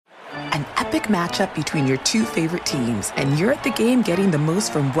An epic matchup between your two favorite teams, and you're at the game getting the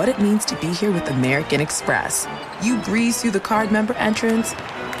most from what it means to be here with American Express. You breeze through the card member entrance,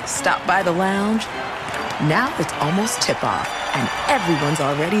 stop by the lounge. Now it's almost tip-off, and everyone's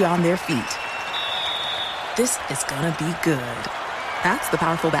already on their feet. This is gonna be good. That's the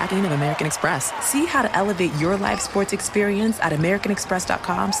powerful backing of American Express. See how to elevate your live sports experience at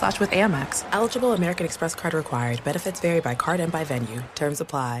americanexpress.com/withAmex. Eligible American Express card required. Benefits vary by card and by venue. Terms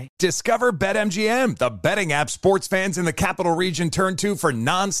apply. Discover BetMGM, the betting app sports fans in the capital region turn to for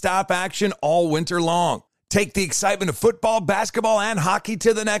nonstop action all winter long. Take the excitement of football, basketball, and hockey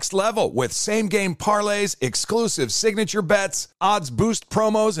to the next level with same-game parlays, exclusive signature bets, odds boost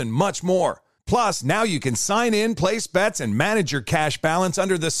promos, and much more. Plus, now you can sign in, place bets, and manage your cash balance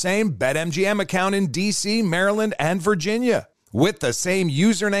under the same BetMGM account in D.C., Maryland, and Virginia. With the same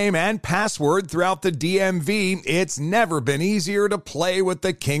username and password throughout the DMV, it's never been easier to play with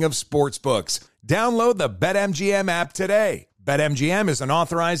the king of sportsbooks. Download the BetMGM app today. BetMGM is an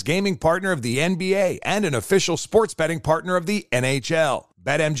authorized gaming partner of the NBA and an official sports betting partner of the NHL.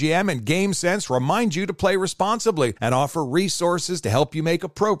 BetMGM and GameSense remind you to play responsibly and offer resources to help you make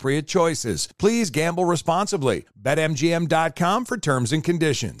appropriate choices. Please gamble responsibly. BetMGM.com for terms and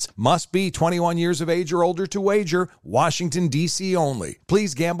conditions. Must be 21 years of age or older to wager. Washington, D.C. only.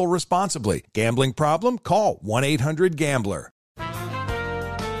 Please gamble responsibly. Gambling problem? Call 1-800-GAMBLER.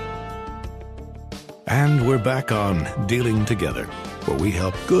 And we're back on Dealing Together, where we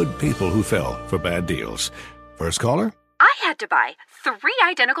help good people who fell for bad deals. First caller? I had to buy 3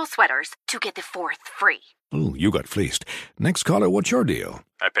 identical sweaters to get the 4th free. Ooh, you got fleeced. Next caller, what's your deal?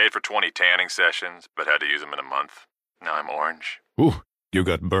 I paid for 20 tanning sessions, but had to use them in a month. Now I'm orange. Ooh, you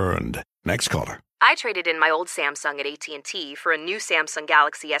got burned. Next caller. I traded in my old Samsung at AT&T for a new Samsung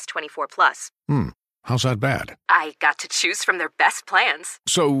Galaxy S24 Plus. How's that bad? I got to choose from their best plans.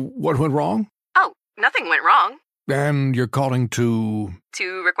 So, what went wrong? Oh, nothing went wrong. And you're calling to...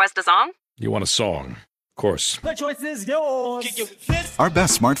 To request a song? You want a song. Of course. The choice is yours. Our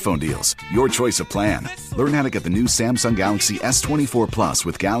best smartphone deals. Your choice of plan. Learn how to get the new Samsung Galaxy S24 Plus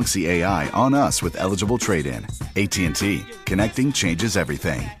with Galaxy AI on us with eligible trade-in. AT&T. Connecting changes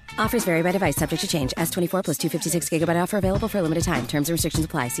everything. Offers vary by device. Subject to change. S24 plus 256 gigabyte offer available for a limited time. Terms and restrictions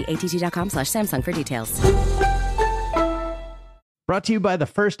apply. See att.com/Samsung for details. Brought to you by the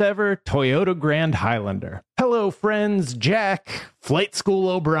first ever Toyota Grand Highlander. Hello, friends. Jack, Flight School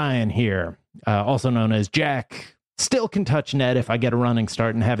O'Brien here. Also known as Jack. Still can touch net if I get a running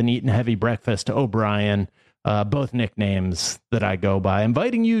start and haven't eaten heavy breakfast. O'Brien. Both nicknames that I go by.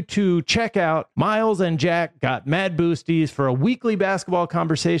 Inviting you to check out Miles and Jack Got Mad Boosties for a weekly basketball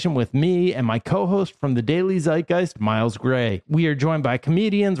conversation with me and my co-host from the Daily Zeitgeist, Miles Gray. We are joined by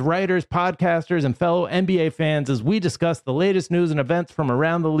comedians, writers, podcasters, and fellow NBA fans as we discuss the latest news and events from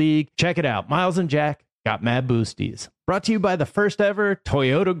around the league. Check it out. Miles and Jack Got Mad Boosties. Brought to you by the first ever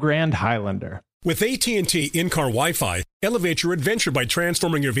Toyota Grand Highlander. With AT&T in-car Wi-Fi, elevate your adventure by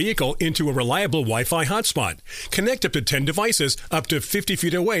transforming your vehicle into a reliable Wi-Fi hotspot. Connect up to 10 devices up to 50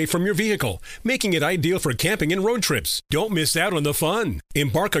 feet away from your vehicle, making it ideal for camping and road trips. Don't miss out on the fun.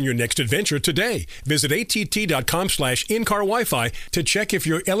 Embark on your next adventure today. Visit att.com/in-car Wi-Fi to check if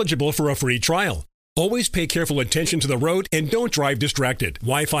you're eligible for a free trial. Always pay careful attention to the road and don't drive distracted.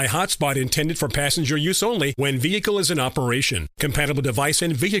 Wi-Fi hotspot intended for passenger use only when vehicle is in operation. Compatible device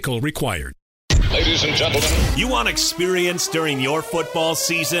and vehicle required. Ladies and gentlemen, you want experience during your football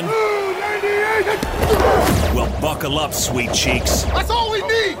season? Well, buckle up, sweet cheeks. That's all we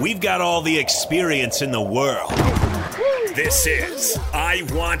need. We've got all the experience in the world. This is I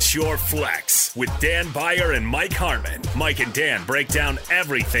Want Your Flex with Dan Beyer and Mike Harmon. Mike and Dan break down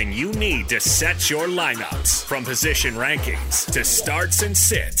everything you need to set your lineups. From position rankings to starts and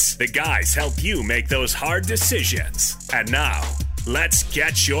sits, the guys help you make those hard decisions. And now, let's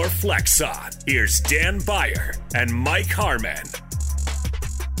get your flex on. Here's Dan Beyer and Mike Harmon.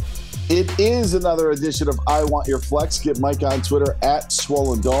 It is another edition of I Want Your Flex. Get Mike on Twitter at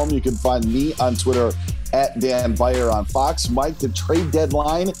Swollen Dome. You can find me on Twitter at Dan Beyer on Fox. Mike, the trade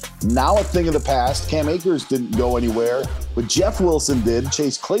deadline, now a thing of the past. Cam Akers didn't go anywhere, but Jeff Wilson did.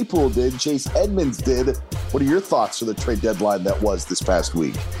 Chase Claypool did. Chase Edmonds did. What are your thoughts for the trade deadline that was this past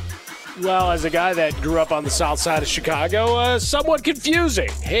week? Well, as a guy that grew up on the south side of Chicago, somewhat confusing.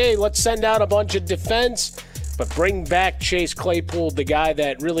 Hey, let's send out a bunch of defense, but bring back Chase Claypool, the guy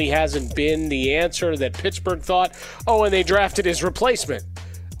that really hasn't been the answer that Pittsburgh thought. Oh, and they drafted his replacement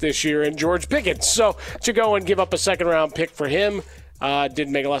this year in George Pickens. So to go and give up a second-round pick for him,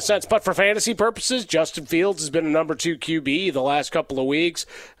 Didn't make a lot of sense. But for fantasy purposes, Justin Fields has been a number 2 QB the last couple of weeks,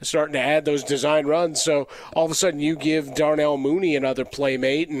 starting to add those design runs. So all of a sudden you give Darnell Mooney another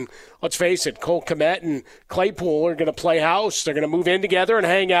playmate. And let's face it, Cole Kmet and Claypool are going to play house. They're going to move in together and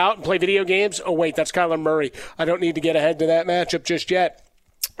hang out and play video games. Oh, wait, that's Kyler Murray. I don't need to get ahead to that matchup just yet.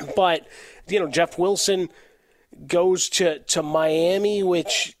 But, Jeff Wilson goes to Miami,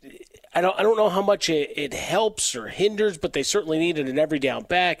 which I don't know how much it helps or hinders, but they certainly needed an every down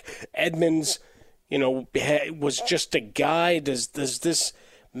back. Edmonds, was just a guy. Does this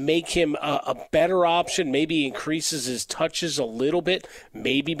make him a better option? Maybe increases his touches a little bit.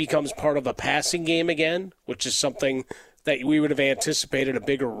 Maybe becomes part of a passing game again, which is something that we would have anticipated a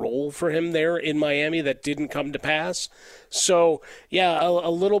bigger role for him there in Miami that didn't come to pass. So, yeah, a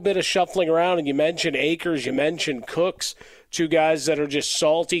little bit of shuffling around. And you mentioned Akers, you mentioned Cooks, two guys that are just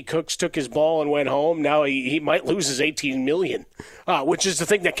salty. Cooks took his ball and went home. Now he might lose his $18 million, which is the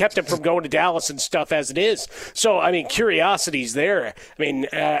thing that kept him from going to Dallas and stuff as it is. So, curiosity's there.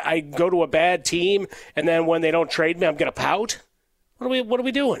 I go to a bad team, and then when they don't trade me, I'm going to pout? What are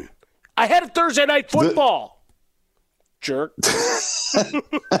we doing? I had a Thursday night football. Jerk.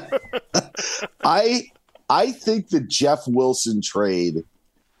 I think the Jeff Wilson trade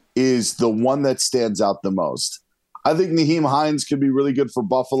is the one that stands out the most. I think Nyheim Hines could be really good for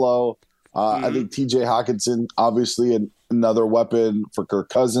Buffalo. I think TJ Hawkinson, obviously another weapon for Kirk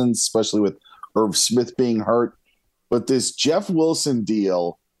Cousins, especially with Irv Smith being hurt. But this Jeff Wilson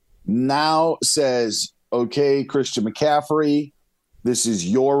deal now says, okay, Christian McCaffrey, this is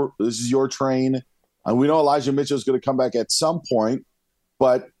your train. And we know Elijah Mitchell is going to come back at some point,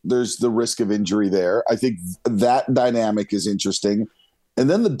 but there's the risk of injury there. I think that dynamic is interesting. And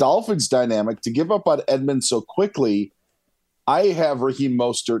then the Dolphins dynamic, to give up on Edmonds so quickly, I have Raheem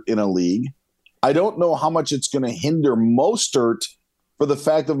Mostert in a league. I don't know how much it's going to hinder Mostert for the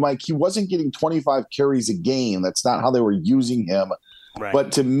fact of, Mike, he wasn't getting 25 carries a game. That's not how they were using him. Right.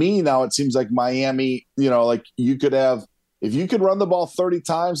 But to me now, it seems like Miami, you could have, if you could run the ball 30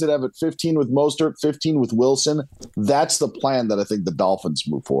 times and have it 15 with Mostert, 15 with Wilson, that's the plan that I think the Dolphins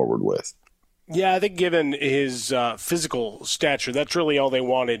move forward with. Yeah, I think given his physical stature, that's really all they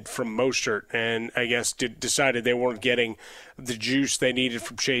wanted from Mostert, and I guess decided they weren't getting the juice they needed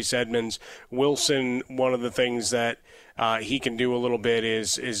from Chase Edmonds. Wilson, one of the things that he can do a little bit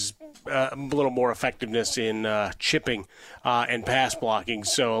is a little more effectiveness in chipping and pass blocking,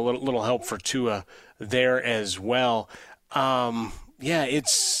 so a little help for Tua there as well. Yeah,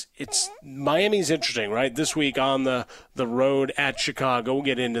 it's Miami's interesting, right? This week on the road at Chicago. We'll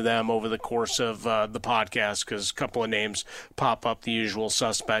get into them over the course of the podcast because a couple of names pop up, the usual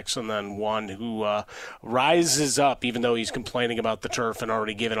suspects, and then one who rises up even though he's complaining about the turf and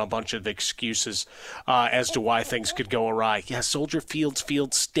already given a bunch of excuses as to why things could go awry. Yeah, Soldier Field's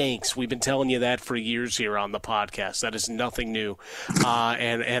field stinks. We've been telling you that for years here on the podcast. That is nothing new.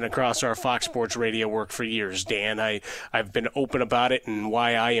 And across our Fox Sports Radio work for years, Dan. I've been open about it and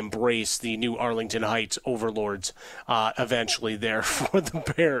why I embrace the new Arlington Heights overlords eventually there for the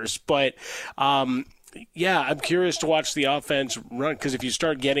Bears. But, yeah, I'm curious to watch the offense run because if you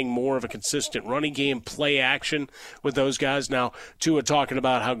start getting more of a consistent running game, play action with those guys. Now, Tua talking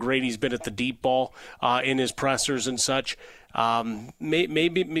about how great he's been at the deep ball in his pressers and such.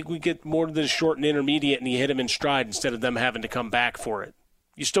 Maybe we get more to the short and intermediate and you hit him in stride instead of them having to come back for it.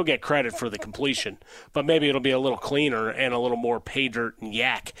 You still get credit for the completion, but maybe it'll be a little cleaner and a little more pay dirt and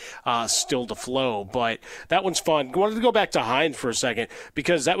yak still to flow. But that one's fun. I wanted to go back to Hines for a second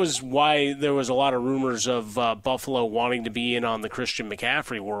because that was why there was a lot of rumors of Buffalo wanting to be in on the Christian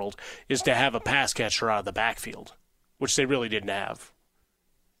McCaffrey world, is to have a pass catcher out of the backfield, which they really didn't have.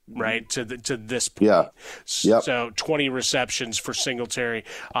 Right, to this point. Yeah. Yep. So 20 receptions for Singletary,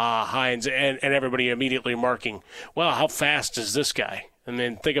 Hines, and everybody immediately marking, well, how fast is this guy? And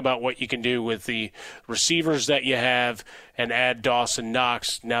then think about what you can do with the receivers that you have and add Dawson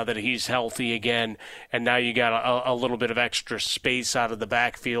Knox now that he's healthy again. And now you got a little bit of extra space out of the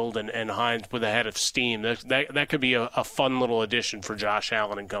backfield and Hines with a head of steam. That could be a fun little addition for Josh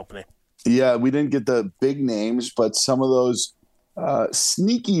Allen and company. Yeah, we didn't get the big names, but some of those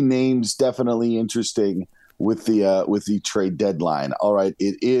sneaky names definitely interesting with the trade deadline. All right,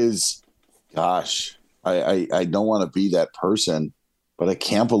 it is, gosh, I don't want to be that person, but I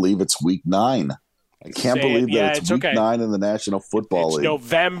can't believe it's week 9. I can't believe that it's week 9 in the National Football League. It's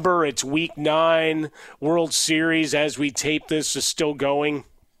November. It's week 9. World Series, as we tape this, is still going.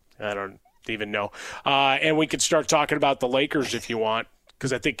 I don't even know. And we could start talking about the Lakers if you want,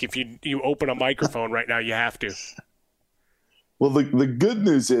 because I think if you open a microphone right now, you have to. Well, the good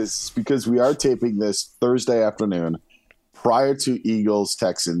news is because we are taping this Thursday afternoon, prior to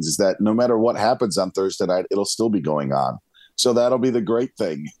Eagles-Texans is that no matter what happens on Thursday night, it'll still be going on. So that'll be the great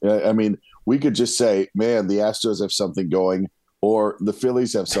thing. I mean, we could just say, man, the Astros have something going, or the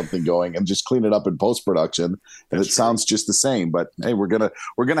Phillies have something going, and just clean it up in post-production, and sounds just the same. But hey, we're gonna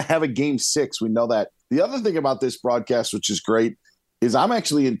have a Game 6. We know that. The other thing about this broadcast, which is great, is I'm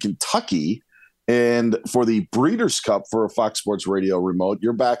actually in Kentucky, and for the Breeders' Cup for a Fox Sports Radio remote,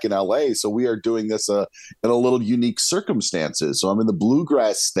 you're back in LA, so we are doing this in a little unique circumstances. So I'm in the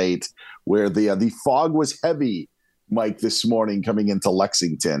Bluegrass State, where the fog was heavy, Mike, this morning coming into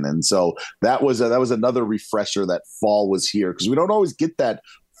Lexington. And so that was another refresher that fall was here, because we don't always get that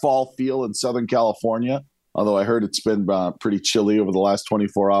fall feel in Southern California, although I heard it's been pretty chilly over the last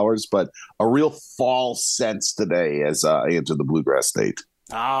 24 hours, but a real fall sense today as I enter the Bluegrass State.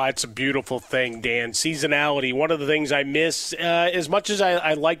 It's a beautiful thing, Dan. Seasonality, one of the things I miss, as much as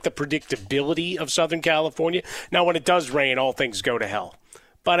I like the predictability of Southern California. Now, when it does rain, all things go to hell.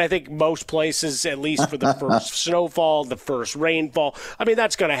 But I think most places, at least for the first snowfall, the first rainfall, I mean,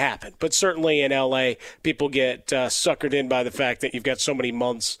 that's going to happen. But certainly in L.A., people get suckered in by the fact that you've got so many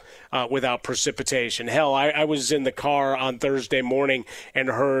months without precipitation. Hell, I was in the car on Thursday morning and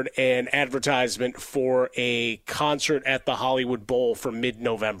heard an advertisement for a concert at the Hollywood Bowl for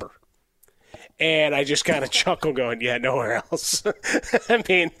mid-November. And I just kind of chuckle going, yeah, nowhere else. I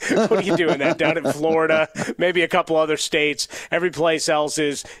mean, what are you doing that down in Florida, maybe a couple other states? Every place else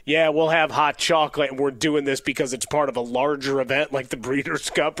is, yeah, we'll have hot chocolate, and we're doing this because it's part of a larger event like the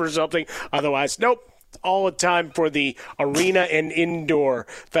Breeders' Cup or something. Otherwise, nope. All the time for the arena and indoor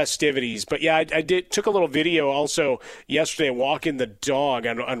festivities. But yeah, I took a little video also yesterday walking the dog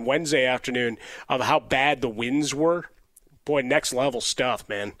on Wednesday afternoon of how bad the winds were. Boy, next level stuff,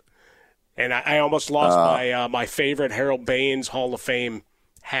 man. And I almost lost my favorite Harold Baines Hall of Fame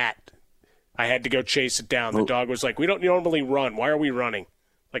hat. I had to go chase it down. The dog was like, we don't normally run. Why are we running?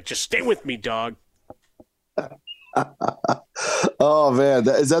 Like, just stay with me, dog. Oh, man.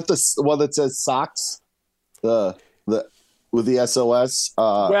 Is that the one that says socks? The with the SOS?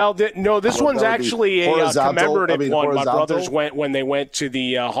 This one's actually a commemorative one. My brothers went when they went to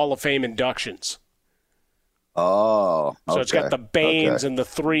the Hall of Fame inductions. Oh, okay. So it's got the Baines and the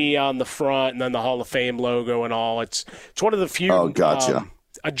 3 on the front, and then the Hall of Fame logo and all. It's one of the few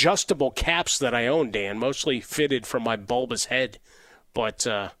adjustable caps that I own, Dan, mostly fitted from my bulbous head. But,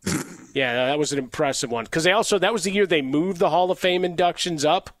 yeah, that was an impressive one. Because that was the year they moved the Hall of Fame inductions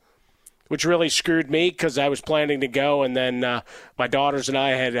up, which really screwed me because I was planning to go, and then my daughters and I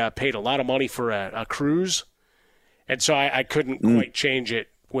had paid a lot of money for a cruise. And so I couldn't quite change it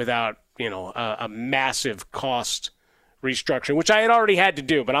without a massive cost restructuring, which I had already had to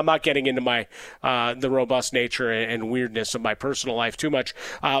do, but I'm not getting into my the robust nature and weirdness of my personal life too much.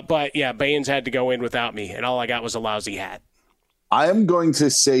 But yeah, Baines had to go in without me, and all I got was a lousy hat. I am going to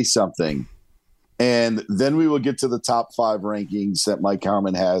say something, and then we will get to the top 5 rankings that Mike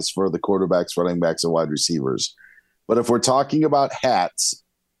Harmon has for the quarterbacks, running backs, and wide receivers. But if we're talking about hats,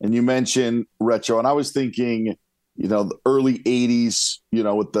 and you mentioned retro, and I was thinking, the early 80s,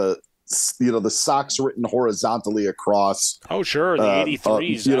 with the socks written horizontally across. Oh, sure. The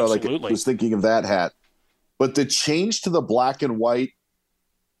 83s. Absolutely. Like, I was thinking of that hat. But the change to the black and white,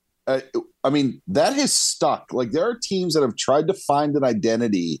 that has stuck. Like, there are teams that have tried to find an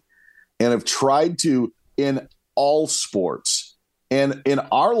identity and have tried to in all sports. And in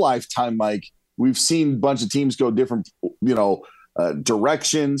our lifetime, Mike, we've seen a bunch of teams go different,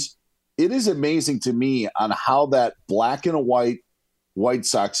 directions. It is amazing to me on how that black and white White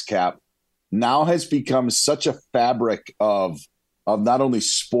Sox cap now has become such a fabric of not only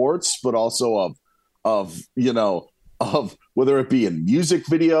sports, but also of whether it be in music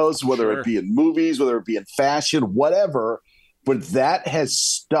videos, whether it be in movies, whether it be in fashion, whatever. But that has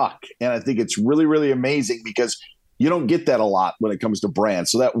stuck. And I think it's really, really amazing because you don't get that a lot when it comes to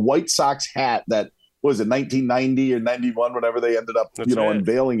brands. So that White Sox hat that was it 1990 or 91, whenever they ended up,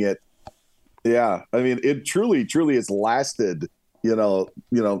 unveiling it. Yeah. I mean, it truly, truly has lasted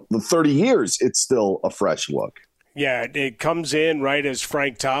the 30 years, it's still a fresh look. Yeah, it comes in right as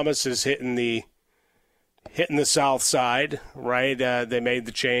Frank Thomas is hitting the South Side, right? They made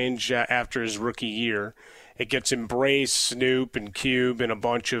the change after his rookie year. It gets embraced, Snoop and Cube in a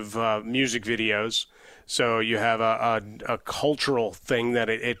bunch of music videos. So you have a cultural thing that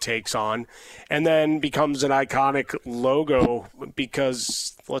it takes on, and then becomes an iconic logo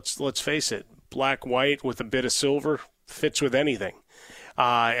because let's face it, black, white with a bit of silver fits with anything.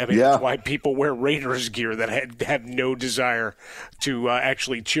 That's why people wear Raiders gear that have no desire to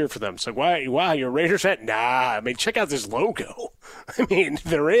actually cheer for them. So wow, you're a Raiders fan? Nah, check out this logo.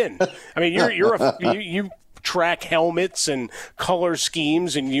 They're in. You track helmets and color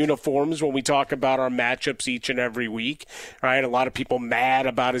schemes and uniforms when we talk about our matchups each and every week, right? A lot of people mad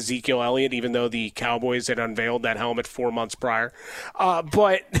about Ezekiel Elliott, even though the Cowboys had unveiled that helmet 4 months prior.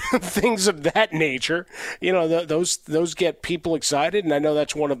 But things of that nature, those get people excited, and I know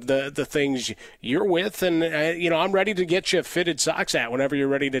that's one of the things you're with, and I'm ready to get you a fitted socks hat whenever you're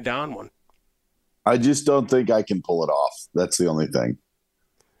ready to don one. I just don't think I can pull it off. That's the only thing.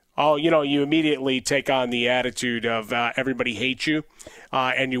 Oh, you immediately take on the attitude of everybody hates you,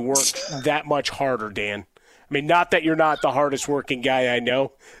 and you work that much harder, Dan. I mean, not that you're not the hardest working guy I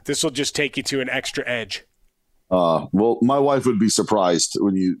know. This will just take you to an extra edge. Well, my wife would be surprised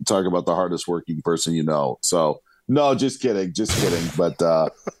when you talk about the hardest working person you know. So, no, just kidding. But,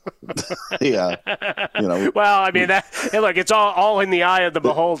 yeah. Well, I mean, look, it's all in the eye of the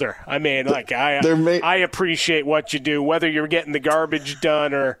beholder. I mean, like, I appreciate what you do, whether you're getting the garbage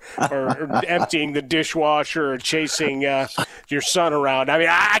done or emptying the dishwasher or chasing your son around. I mean,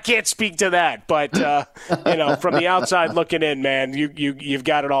 I can't speak to that, but, from the outside looking in, man, you've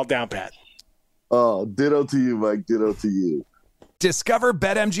got it all down pat. Oh, ditto to you, Mike. Ditto to you. Discover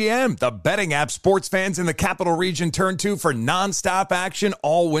BetMGM, the betting app sports fans in the capital region turn to for nonstop action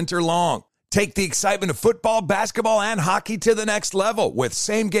all winter long. Take the excitement of football, basketball, and hockey to the next level with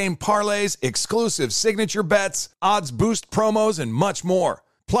same-game parlays, exclusive signature bets, odds boost promos, and much more.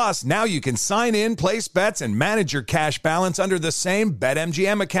 Plus, now you can sign in, place bets, and manage your cash balance under the same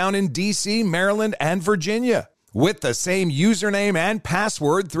BetMGM account in D.C., Maryland, and Virginia. With the same username and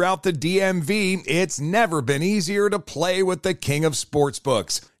password throughout the DMV, it's never been easier to play with the king of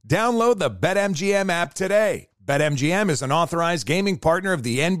sportsbooks. Download the BetMGM app today. BetMGM is an authorized gaming partner of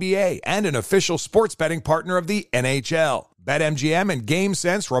the NBA and an official sports betting partner of the NHL. BetMGM and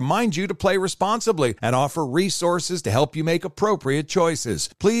GameSense remind you to play responsibly and offer resources to help you make appropriate choices.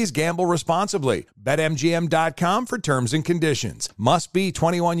 Please gamble responsibly. BetMGM.com for terms and conditions. Must be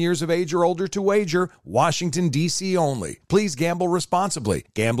 21 years of age or older to wager. Washington, D.C. only. Please gamble responsibly.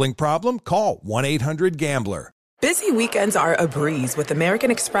 Gambling problem? Call 1-800-GAMBLER. Busy weekends are a breeze with American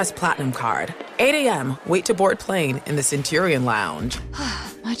Express Platinum Card. 8 a.m., wait to board plane in the Centurion Lounge.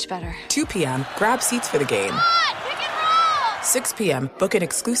 Much better. 2 p.m., grab seats for the game. 6 p.m., book an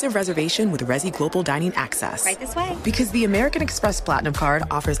exclusive reservation with Resi Global Dining Access. Right this way. Because the American Express Platinum Card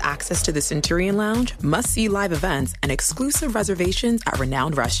offers access to the Centurion Lounge, must-see live events, and exclusive reservations at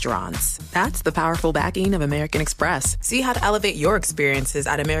renowned restaurants. That's the powerful backing of American Express. See how to elevate your experiences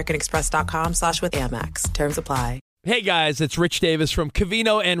at americanexpress.com/withAmex. Terms apply. Hey guys, it's Rich Davis from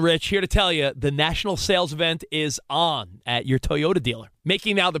Covino and Rich here to tell you the national sales event is on at your Toyota dealer,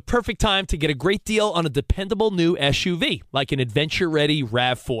 making now the perfect time to get a great deal on a dependable new SUV like an adventure-ready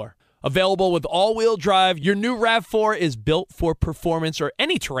RAV4. Available with all-wheel drive, your new RAV4 is built for performance or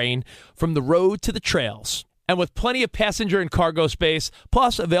any terrain from the road to the trails. And with plenty of passenger and cargo space,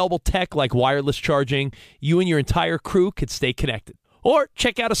 plus available tech like wireless charging, you and your entire crew could stay connected. Or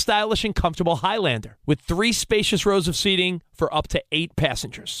check out a stylish and comfortable Highlander with 3 spacious rows of seating for up to 8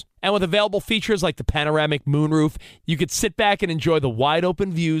 passengers. And with available features like the panoramic moonroof, you could sit back and enjoy the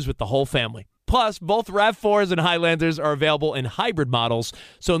wide-open views with the whole family. Plus, both RAV4s and Highlanders are available in hybrid models,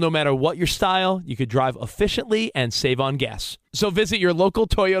 so no matter what your style, you could drive efficiently and save on gas. So visit your local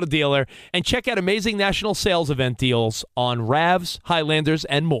Toyota dealer and check out amazing national sales event deals on RAVs, Highlanders,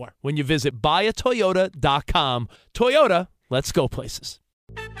 and more when you visit buyatoyota.com. Toyota, let's go places.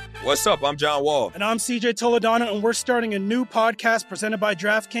 What's up? I'm John Wall. And I'm CJ Toledano, and we're starting a new podcast presented by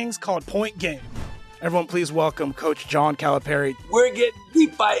DraftKings called Point Game. Everyone, please welcome Coach John Calipari. We're getting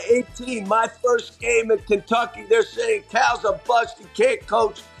beat by 18. My first game in Kentucky, they're saying Cal's a bust. He can't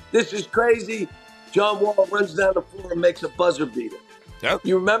coach. This is crazy. John Wall runs down the floor and makes a buzzer beater. Yep.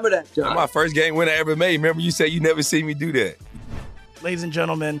 You remember that, John? That's my first game winner I ever made. Remember you said you never see me do that. Ladies and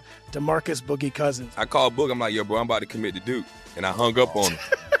gentlemen, DeMarcus Boogie Cousins. I called Boog. I'm like, yo, bro, I'm about to commit to Duke. And I hung up on him.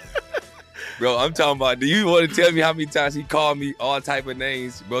 Bro, I'm talking about, do you want to tell me how many times he called me all type of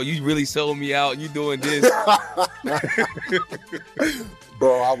names? Bro, you really sold me out. You doing this.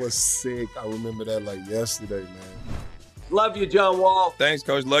 Bro, I was sick. I remember that like yesterday, man. Love you, John Wall. Thanks,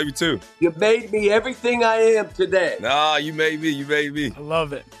 Coach. Love you, too. You made me everything I am today. Nah, you made me. You made me. I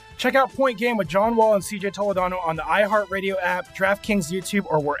love it. Check out Point Game with John Wall and CJ Toledano on the iHeartRadio app, DraftKings YouTube,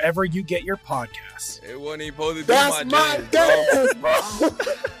 or wherever you get your podcasts. It wasn't even supposed to be That's my dance, bro.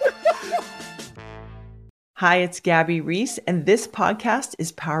 Hi, it's Gabby Reese, and this podcast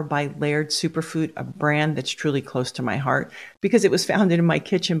is powered by Laird Superfood, a brand that's truly close to my heart because it was founded in my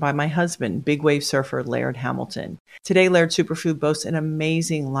kitchen by my husband, big wave surfer Laird Hamilton. Today, Laird Superfood boasts an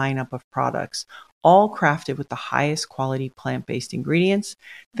amazing lineup of products, all crafted with the highest quality plant-based ingredients.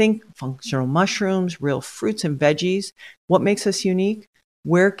 Think functional mushrooms, real fruits and veggies. What makes us unique?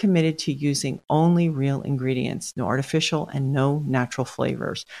 We're committed to using only real ingredients, no artificial and no natural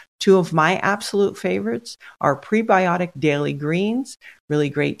flavors. Two of my absolute favorites are prebiotic daily greens, really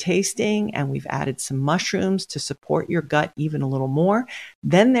great tasting, and we've added some mushrooms to support your gut even a little more.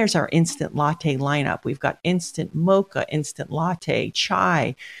 Then there's our instant latte lineup. We've got instant mocha, instant latte,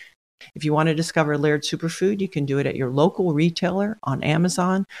 chai. If you want to discover Laird Superfood, you can do it at your local retailer on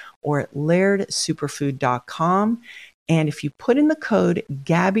Amazon or at lairdsuperfood.com. And if you put in the code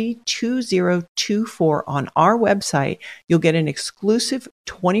GABBY2024 on our website, you'll get an exclusive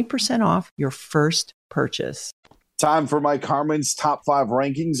 20% off your first purchase. Time for Mike Harmon's top 5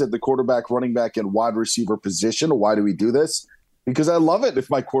 rankings at the quarterback, running back, and wide receiver position. Why do we do this? Because I love it if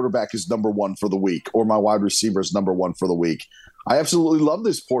my quarterback is number 1 for the week or my wide receiver is number 1 for the week. I absolutely love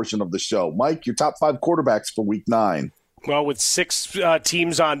this portion of the show. Mike, your top 5 quarterbacks for week 9. Well, with 6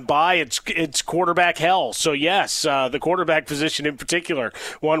 teams on bye, it's quarterback hell. So, yes, the quarterback position in particular,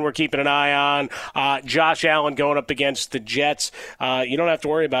 one we're keeping an eye on. Josh Allen going up against the Jets. You don't have to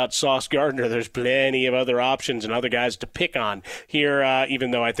worry about Sauce Gardner. There's plenty of other options and other guys to pick on here, even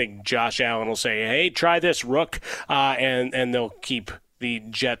though I think Josh Allen will say, hey, try this, Rook, and they'll keep the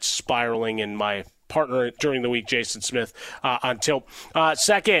Jets spiraling in my partner during the week, Jason Smith, on tilt.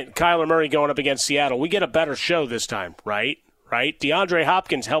 Second, Kyler Murray going up against Seattle. We get a better show this time, right? DeAndre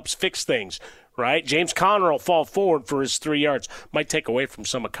Hopkins helps fix things, right? James Conner will fall forward for his 3 yards. Might take away from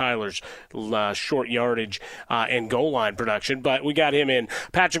some of Kyler's short yardage and goal line production, but we got him in.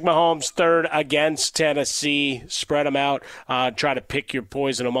 Patrick Mahomes, third against Tennessee. Spread them out. Try to pick your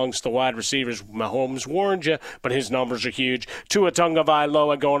poison amongst the wide receivers. Mahomes warned you, but his numbers are huge. Tua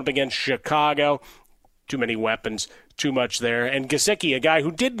Tagovailoa going up against Chicago. Too many weapons, too much there. And Gesicki, a guy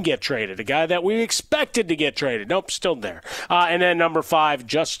who didn't get traded, a guy that we expected to get traded. Nope, still there. And then number 5,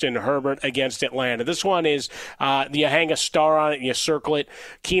 Justin Herbert against Atlanta. This one is you hang a star on it and you circle it.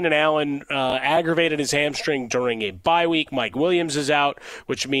 Keenan Allen aggravated his hamstring during a bye week. Mike Williams is out,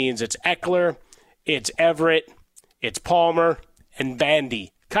 which means it's Eckler, it's Everett, it's Palmer, and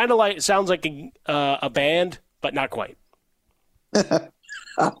Bandy. Kind of like, sounds like a band, but not quite.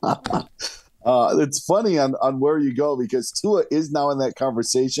 It's funny on where you go because Tua is now in that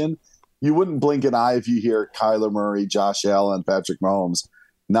conversation. You wouldn't blink an eye if you hear Kyler Murray, Josh Allen, Patrick Mahomes.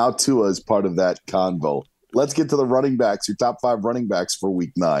 Now Tua is part of that convo. Let's get to the running backs, your top 5 running backs for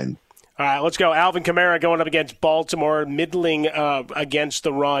week 9. All right, let's go. Alvin Kamara going up against Baltimore, middling against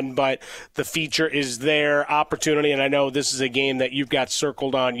the run, but the feature is there, opportunity, and I know this is a game that you've got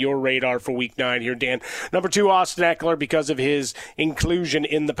circled on your radar for Week 9 here, Dan. Number 2, Austin Eckler, because of his inclusion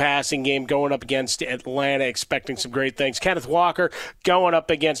in the passing game, going up against Atlanta, expecting some great things. Kenneth Walker going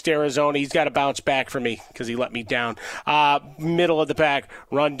up against Arizona. He's got to bounce back for me because he let me down. Middle of the pack,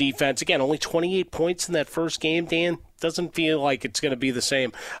 run defense. Again, only 28 points in that first game, Dan. Doesn't feel like it's going to be the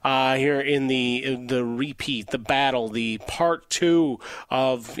same here in the repeat, the battle, the part 2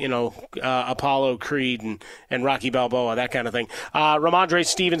 of Apollo Creed and Rocky Balboa, that kind of thing. Ramondre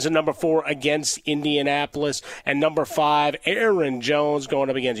Stevenson, number 4 against Indianapolis, and number 5, Aaron Jones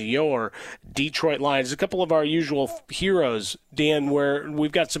going up against your Detroit Lions. A couple of our usual heroes, Dan, where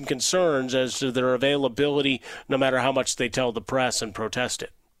we've got some concerns as to their availability, no matter how much they tell the press and protest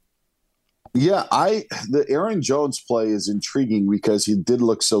it. Yeah, the Aaron Jones play is intriguing because he did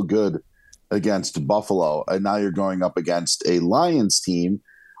look so good against Buffalo, and now you're going up against a Lions team.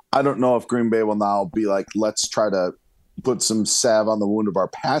 I don't know if Green Bay will now be like, let's try to put some salve on the wound of our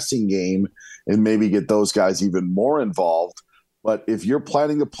passing game and maybe get those guys even more involved. But if you're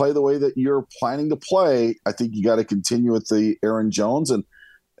planning to play the way that you're planning to play, I think you got to continue with the Aaron Jones. And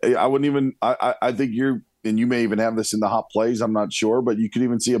I wouldn't even – I think you're – and you may even have this in the hot plays, I'm not sure, but you could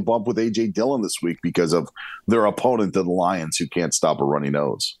even see a bump with A.J. Dillon this week because of their opponent, the Lions, who can't stop a runny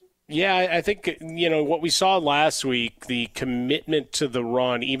nose. Yeah, I think, what we saw last week, the commitment to the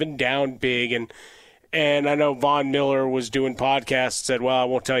run, even down big, and I know Von Miller was doing podcasts, said, well, I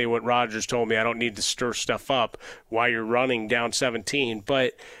won't tell you what Rodgers told me. I don't need to stir stuff up while you're running down 17,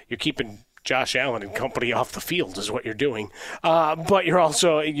 but you're keeping Josh Allen and company off the field is what you're doing. But you're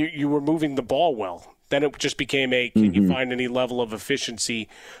also, you were moving the ball well. Then it just became can you find any level of efficiency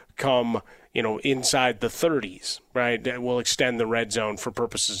come, inside the 30s, right? That will extend the red zone for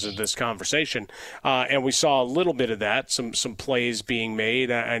purposes of this conversation. And we saw a little bit of that, some plays being made.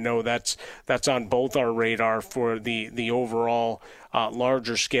 I know that's on both our radar for the overall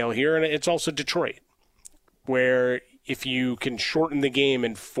larger scale here. And it's also Detroit, where if you can shorten the game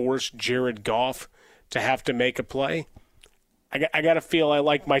and force Jared Goff to have to make a play, I got to feel I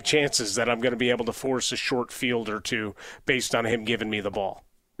like my chances that I'm going to be able to force a short field or two based on him giving me the ball.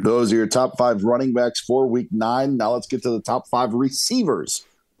 Those are your top 5 running backs for Week 9. Now let's get to the top 5 receivers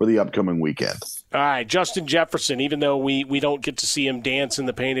for the upcoming weekend. All right, Justin Jefferson, even though we don't get to see him dance in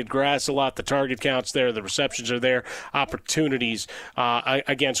the painted grass a lot, the target count's there, the receptions are there, opportunities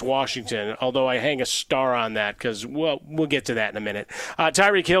against Washington, although I hang a star on that because, well, we'll get to that in a minute.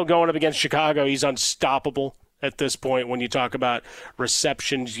 Tyreek Hill going up against Chicago, he's unstoppable at this point when you talk about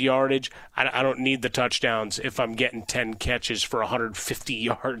receptions, yardage. I don't need the touchdowns if I'm getting 10 catches for 150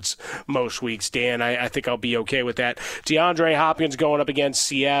 yards most weeks, Dan. I think I'll be okay with that. DeAndre Hopkins going up against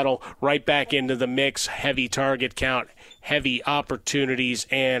Seattle, right back into the mix, heavy target count, heavy opportunities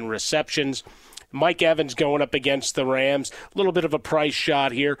and receptions. Mike Evans going up against the Rams. A little bit of a price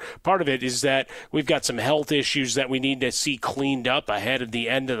shot here. Part of it is that we've got some health issues that we need to see cleaned up ahead of the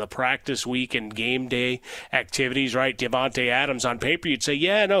end of the practice week and game day activities, right? Devontae Adams, on paper, you'd say,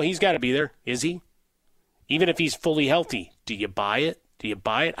 yeah, no, he's got to be there. Is he? Even if he's fully healthy, do you buy it? Do you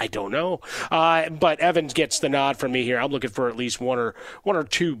buy it? I don't know. But Evans gets the nod from me here. I'm looking for at least one or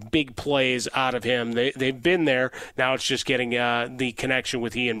two big plays out of him. They've been there. Now it's just getting the connection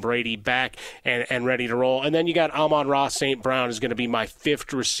with he and Brady back and ready to roll. And then you got Amon-Ra St. Brown is going to be my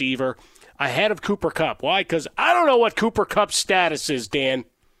 5th receiver ahead of Cooper Kupp. Why? Because I don't know what Cooper Kupp's status is, Dan.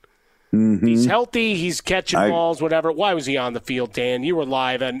 Mm-hmm. He's healthy. He's catching balls, whatever. Why was he on the field, Dan? You were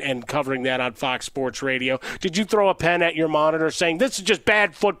live and covering that on Fox Sports Radio. Did you throw a pen at your monitor saying, this is just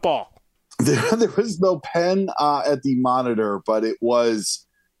bad football? There was no pen at the monitor, but it was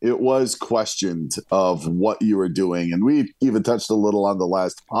questioned of what you were doing. And we even touched a little on the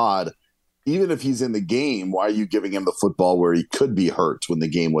last pod. Even if he's in the game, why are you giving him the football where he could be hurt when the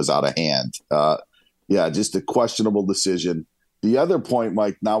game was out of hand? Just a questionable decision. The other point,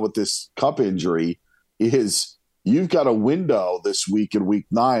 Mike, now with this Kupp injury, is you've got a window this week in Week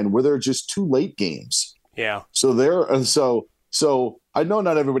 9 where there are just 2 late games. Yeah. So I know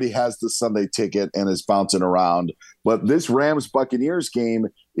not everybody has the Sunday ticket and is bouncing around, but this Rams-Buccaneers game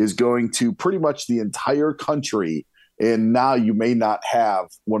is going to pretty much the entire country, and now you may not have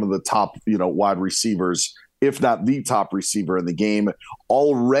one of the top, wide receivers, if not the top receiver in the game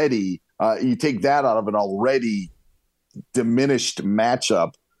already. You take that out of an already diminished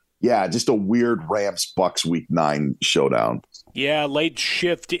matchup. Yeah, just a weird Rams-Bucs Week 9 showdown. Yeah, late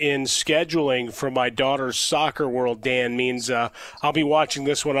shift in scheduling for my daughter's soccer world, Dan, means I'll be watching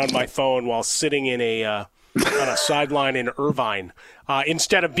this one on my phone while sitting in on a sideline in Irvine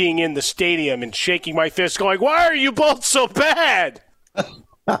instead of being in the stadium and shaking my fist going, why are you both so bad?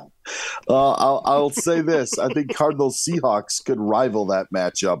 I'll say this. I think Cardinals-Seahawks could rival that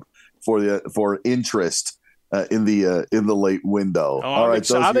matchup for interest in the late window. All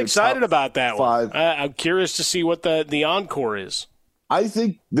right, I'm excited about that 5. One. I'm curious to see what the encore is. I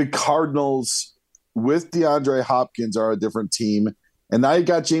think the Cardinals with DeAndre Hopkins are a different team, and now you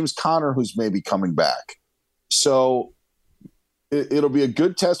got James Conner who's maybe coming back. So it'll be a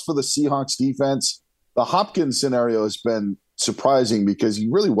good test for the Seahawks defense. The Hopkins scenario has been surprising because he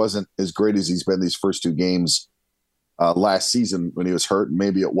really wasn't as great as he's been these first 2 games last season when he was hurt.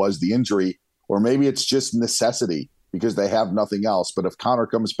 Maybe it was the injury. Or maybe it's just necessity because they have nothing else. But if Connor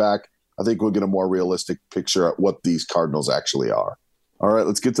comes back, I think we'll get a more realistic picture at what these Cardinals actually are. All right,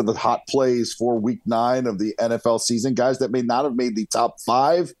 let's get to the hot plays for Week 9 of the NFL season. Guys that may not have made the top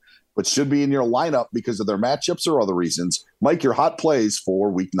 5, but should be in your lineup because of their matchups or other reasons. Mike, your hot plays for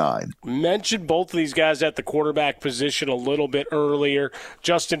Week 9. Mentioned both of these guys at the quarterback position a little bit earlier.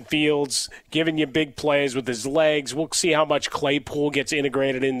 Justin Fields giving you big plays with his legs. We'll see how much Claypool gets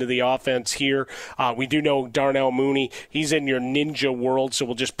integrated into the offense here. We do know Darnell Mooney. He's in your ninja world, so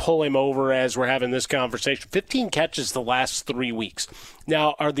we'll just pull him over as we're having this conversation. 15 catches the last 3 weeks.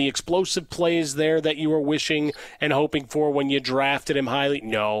 Now, are the explosive plays there that you were wishing and hoping for when you drafted him highly?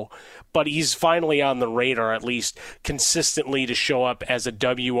 No. But he's finally on the radar, at least consistently, to show up as a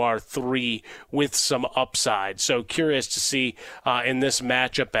WR3 with some upside. So curious to see in this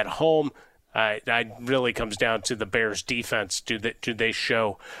matchup at home. It really comes down to the Bears' defense. Do they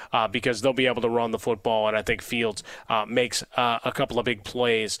show? Because they'll be able to run the football, and I think Fields makes a couple of big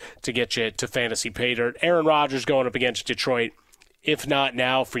plays to get you to fantasy pay dirt. Aaron Rodgers going up against Detroit. If not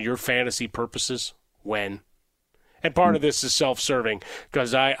now, for your fantasy purposes, when? And part of this is self-serving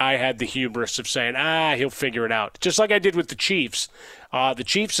because I had the hubris of saying, he'll figure it out. Just like I did with the Chiefs. The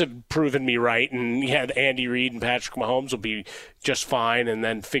Chiefs have proven me right, and Andy Reid and Patrick Mahomes will be just fine and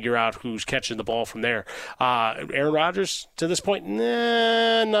then figure out who's catching the ball from there. Aaron Rodgers, to this point,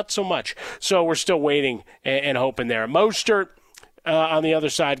 not so much. So we're still waiting and hoping there. Mostert, on the other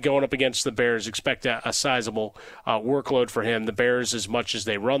side, going up against the Bears, expect a sizable workload for him. The Bears, as much as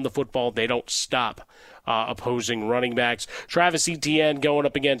they run the football, they don't stop opposing running backs. Travis Etienne going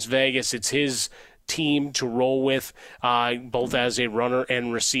up against Vegas. It's his team to roll with, both as a runner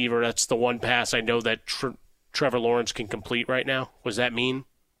and receiver. That's the one pass I know that Trevor Lawrence can complete right now. Was that mean?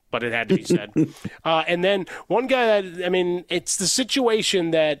 But it had to be said. And then one guy that, I mean, it's the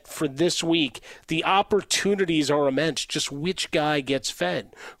situation that for this week, the opportunities are immense. Just which guy gets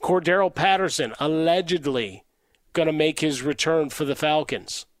fed? Cordero Patterson, allegedly going to make his return for the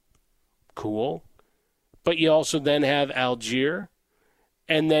Falcons. Cool. But you also then have Algier,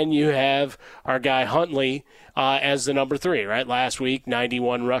 and then you have our guy Huntley as the number 3, right? Last week,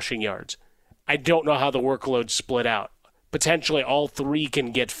 91 rushing yards. I don't know how the workload's split out. Potentially all 3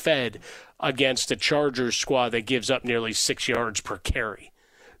 can get fed against a Chargers squad that gives up nearly 6 yards per carry.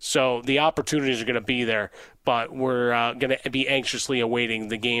 So the opportunities are going to be there, but we're going to be anxiously awaiting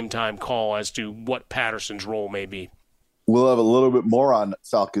the game time call as to what Patterson's role may be. We'll have a little bit more on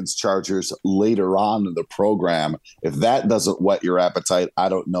Falcons Chargers later on in the program. If that doesn't whet your appetite, I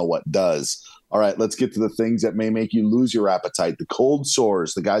don't know what does. All right, let's get to the things that may make you lose your appetite. The cold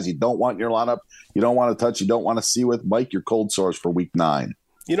sores, the guys you don't want in your lineup, you don't want to touch, you don't want to see with. Mike, your cold sores for week 9.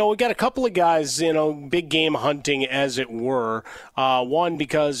 We got a couple of guys, big game hunting, as it were. One,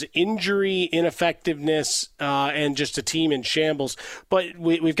 because injury, ineffectiveness, and just a team in shambles. But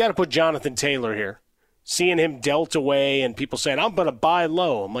we've got to put Jonathan Taylor here. Seeing him dealt away and people saying, I'm going to buy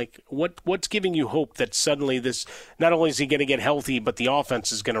low. I'm like, what's giving you hope that suddenly this, not only is he going to get healthy, but the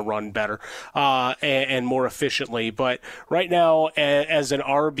offense is going to run better and more efficiently. But right now, as an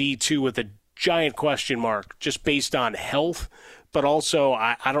RB2 with a giant question mark, just based on health, but also,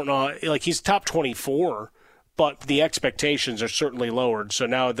 I don't know, like he's top 24, but the expectations are certainly lowered. So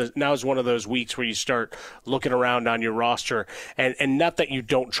now is one of those weeks where you start looking around on your roster, and not that you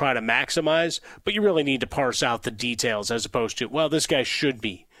don't try to maximize, but you really need to parse out the details as opposed to, well, this guy should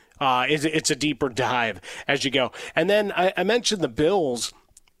be. It's a deeper dive as you go. And then I mentioned the Bills.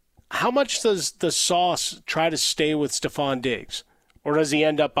 How much does the sauce try to stay with Stephon Diggs? Or does he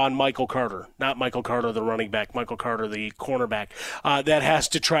end up on Michael Carter? Not Michael Carter, the running back, Michael Carter, the cornerback, that has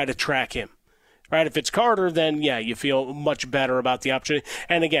to try to track him. Right? If it's Carter, then, yeah, you feel much better about the opportunity.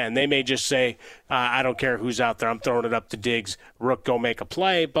 And, again, they may just say, I don't care who's out there. I'm throwing it up to Diggs. Rook, go make a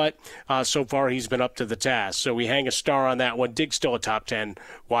play. But so far he's been up to the task. So we hang a star on that one. Diggs still a top 10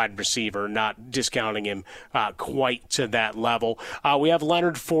 wide receiver, not discounting him quite to that level. We have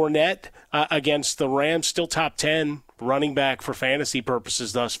Leonard Fournette against the Rams, still top 10 running back for fantasy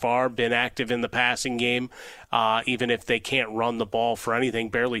purposes thus far, been active in the passing game, even if they can't run the ball for anything,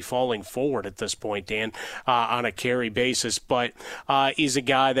 barely falling forward at this point, Dan, on a carry basis. But he's a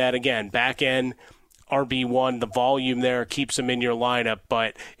guy that, again, back end, RB1, the volume there keeps him in your lineup,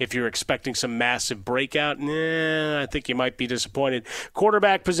 but if you're expecting some massive breakout, I think you might be disappointed.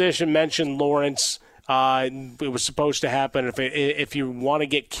 Quarterback position, mentioned Lawrence. It was supposed to happen. If you want to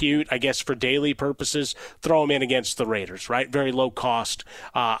get cute, I guess for daily purposes, throw him in against the Raiders, right? Very low cost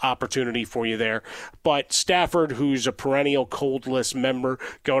opportunity for you there. But Stafford, who's a perennial cold list member,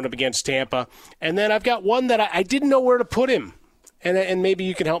 going up against Tampa. And then I've got one that I didn't know where to put him, and maybe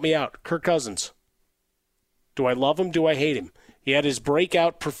you can help me out. Kirk Cousins. Do I love him? Do I hate him? He had his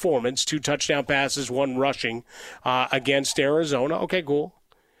breakout performance, 2 touchdown passes, 1 rushing against Arizona. Okay, cool.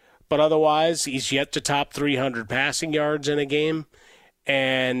 But otherwise, he's yet to top 300 passing yards in a game,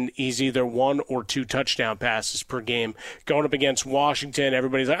 and he's either 1 or 2 touchdown passes per game. Going up against Washington,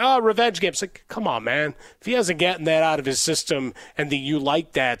 everybody's like, oh, revenge game. It's like, come on, man. If he hasn't gotten that out of his system and you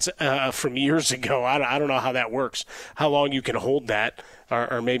like that from years ago, I don't know how that works, how long you can hold that.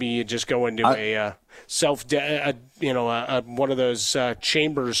 Or maybe you just go into one of those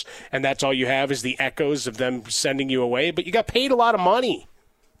chambers, and that's all you have is the echoes of them sending you away. But you got paid a lot of money.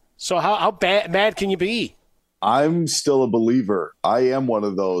 So how mad can you be? I'm still a believer. I am one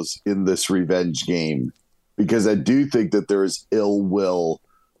of those in this revenge game because I do think that there's ill will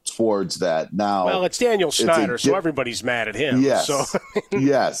towards that. Now, well, it's Daniel Snyder, so everybody's mad at him. Yes, so.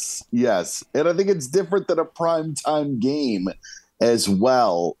 yes. And I think it's different than a primetime game as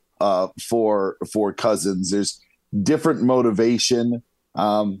well for Cousins. There's different motivation.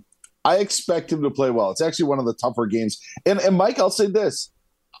 I expect him to play well. It's actually one of the tougher games. And Mike, I'll say this.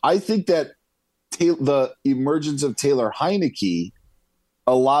 I think that the emergence of Taylor Heineke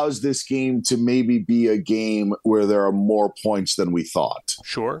allows this game to maybe be a game where there are more points than we thought.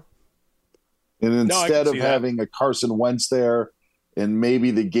 Sure. And instead of having a Carson Wentz there and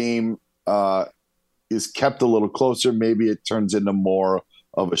maybe the game is kept a little closer, maybe it turns into more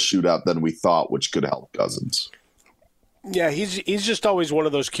of a shootout than we thought, which could help Cousins. Yeah, he's just always one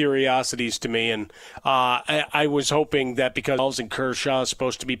of those curiosities to me, and I was hoping that because Wells and Kershaw is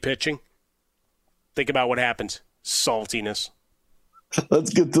supposed to be pitching, think about what happens. Saltiness.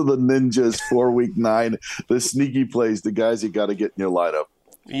 Let's get to the ninjas for week 9. The sneaky plays, the guys you got to get in your lineup.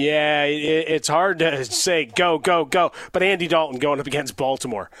 Yeah, it's hard to say go, go, go. But Andy Dalton going up against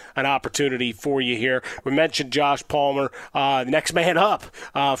Baltimore, an opportunity for you here. We mentioned Josh Palmer, next man up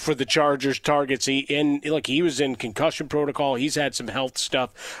for the Chargers targets. He was in concussion protocol. He's had some health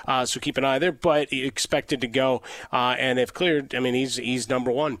stuff, so keep an eye there. But he expected to go, and if cleared, I mean, he's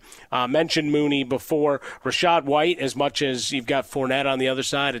number one. Mentioned Mooney before. Rachaad White, as much as you've got Fournette on the other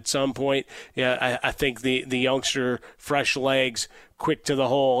side at some point, I think the youngster, fresh legs, quick to the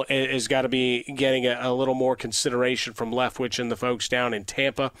hole, has got to be getting a little more consideration from Leftwich and the folks down in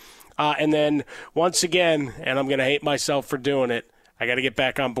Tampa. And then, once again, and I'm going to hate myself for doing it, I got to get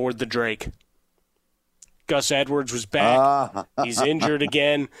back on board the Drake. Gus Edwards was back. He's injured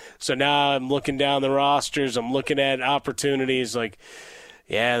again. So now I'm looking down the rosters. I'm looking at opportunities like,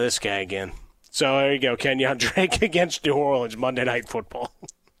 yeah, this guy again. So there you go, Kenyon Drake against New Orleans, Monday Night Football.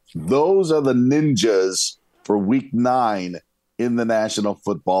 Those are the ninjas for week 9 in the National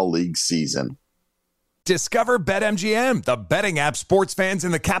Football League season. Discover BetMGM, the betting app sports fans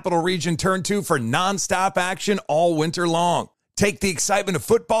in the capital region turn to for nonstop action all winter long. Take the excitement of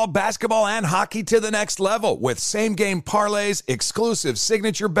football, basketball, and hockey to the next level with same-game parlays, exclusive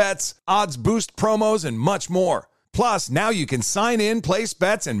signature bets, odds boost promos, and much more. Plus, now you can sign in, place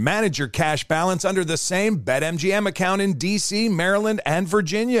bets, and manage your cash balance under the same BetMGM account in D.C., Maryland, and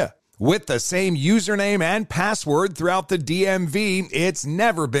Virginia. With the same username and password throughout the DMV, it's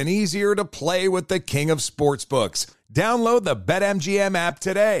never been easier to play with the king of sportsbooks. Download the BetMGM app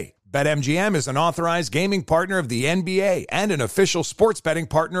today. BetMGM is an authorized gaming partner of the NBA and an official sports betting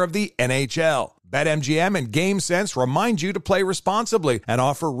partner of the NHL. BetMGM and GameSense remind you to play responsibly and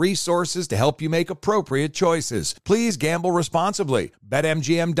offer resources to help you make appropriate choices. Please gamble responsibly.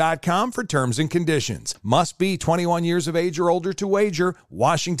 BetMGM.com for terms and conditions. Must be 21 years of age or older to wager.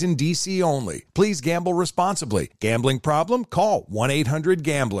 Washington, D.C. only. Please gamble responsibly. Gambling problem? Call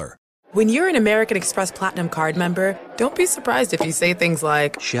 1-800-GAMBLER. When you're an American Express Platinum card member, don't be surprised if you say things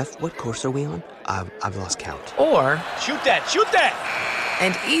like, Chef, what course are we on? I've lost count. Or, Shoot that!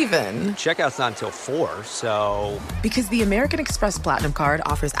 And even, Checkout's not until 4, so... Because the American Express Platinum Card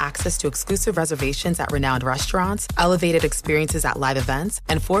offers access to exclusive reservations at renowned restaurants, elevated experiences at live events,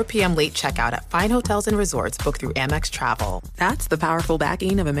 and 4 p.m. late checkout at fine hotels and resorts booked through Amex Travel. That's the powerful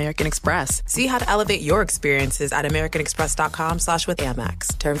backing of American Express. See how to elevate your experiences at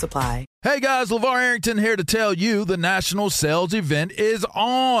americanexpress.com/withAmex. Terms apply. Hey guys, LeVar Arrington here to tell you the national sales event is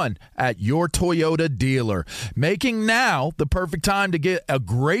on at your Toyota dealer, making now the perfect time to get a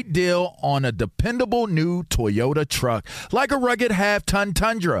great deal on a dependable new Toyota truck, like a rugged half-ton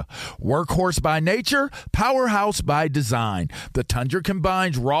Tundra. Workhorse by nature, powerhouse by design. The Tundra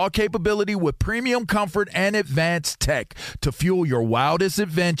combines raw capability with premium comfort and advanced tech to fuel your wildest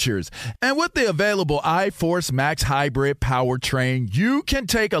adventures. And with the available iForce Max Hybrid powertrain, you can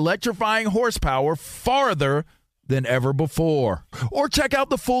take electrifying horsepower farther than ever before. Or check out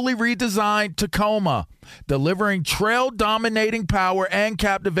the fully redesigned Tacoma, delivering trail-dominating power and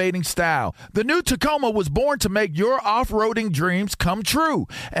captivating style. The new Tacoma was born to make your off-roading dreams come true.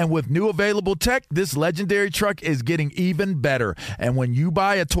 And with new available tech, this legendary truck is getting even better. And when you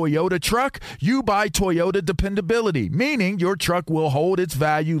buy a Toyota truck, you buy Toyota dependability, meaning your truck will hold its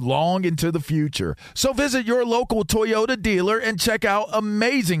value long into the future. So visit your local Toyota dealer and check out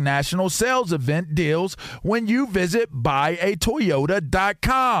amazing national sales event deals when you visit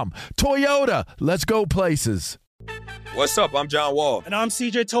buyatoyota.com. Toyota, let's go places. What's up? I'm John Wall. And I'm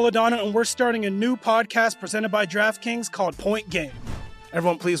CJ Toledano, and we're starting a new podcast presented by DraftKings called Point Game.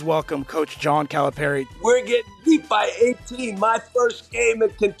 Everyone, please welcome Coach John Calipari. We're getting beat by 18. My first game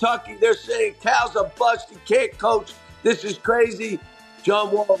in Kentucky, they're saying Cal's a bust. He can't coach. This is crazy. John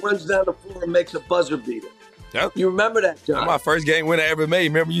Wall runs down the floor and makes a buzzer beater. Yep. You remember that, John? That's my first game winner I ever made.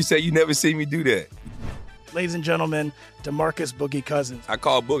 Remember you said you never see me do that. Ladies and gentlemen, DeMarcus Boogie Cousins. I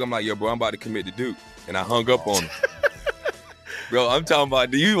called Boog. I'm like, yo, bro, I'm about to commit to Duke. And I hung up on him. Bro, I'm talking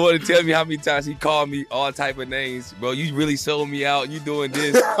about, do you want to tell me how many times he called me all type of names? Bro, you really sold me out. You doing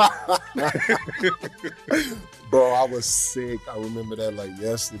this. Bro, I was sick. I remember that like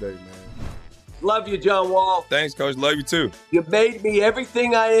yesterday, man. Love you, John Wall. Thanks, Coach. Love you, too. You made me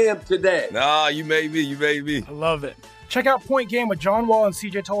everything I am today. Nah, you made me. You made me. I love it. Check out Point Game with John Wall and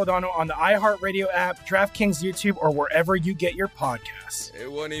CJ Toledano on the iHeartRadio app, DraftKings YouTube, or wherever you get your podcasts. It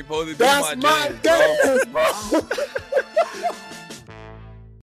wasn't even supposed to be That's my game, bro.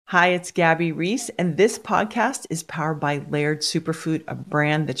 Hi, it's Gabby Reese, and this podcast is powered by Laird Superfood, a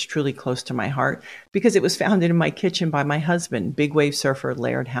brand that's truly close to my heart because it was founded in my kitchen by my husband, big wave surfer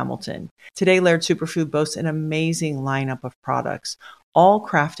Laird Hamilton. Today, Laird Superfood boasts an amazing lineup of products, all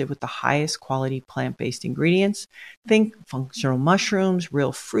crafted with the highest quality plant-based ingredients. Think functional mushrooms,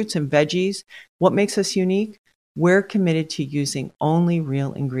 real fruits and veggies. What makes us unique? We're committed to using only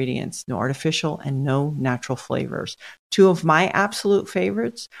real ingredients, no artificial and no natural flavors. Two of my absolute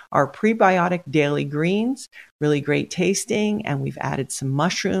favorites are prebiotic daily greens, really great tasting, and we've added some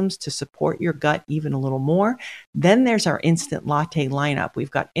mushrooms to support your gut even a little more. Then there's our instant latte lineup.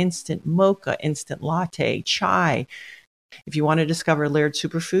 We've got instant mocha, instant latte, chai. If you want to discover Laird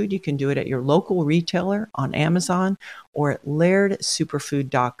Superfood, you can do it at your local retailer on Amazon or at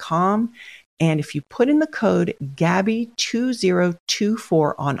lairdsuperfood.com. And if you put in the code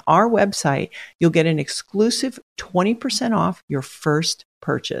GABBY2024 on our website, you'll get an exclusive 20% off your first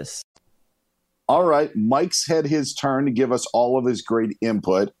purchase. All right, Mike's had his turn to give us all of his great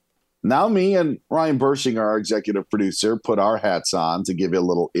input. Now me and Ryan Bershing, our executive producer, put our hats on to give you a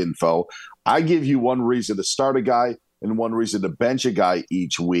little info. I give you one reason to start a guy and one reason to bench a guy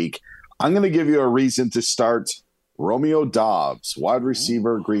each week. I'm going to give you a reason to start Romeo Doubs, wide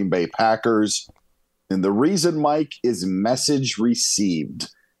receiver, Green Bay Packers. And the reason, Mike, is message received.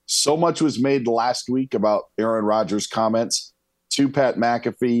 So much was made last week about Aaron Rodgers' comments to Pat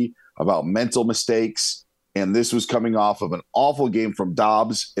McAfee about mental mistakes. And this was coming off of an awful game from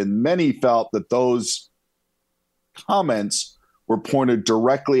Doubs. And many felt that those comments were pointed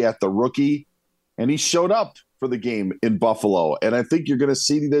directly at the rookie. And he showed up for the game in Buffalo. And I think you're going to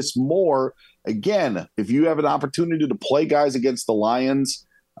see this more. Again, if you have an opportunity to play guys against the Lions,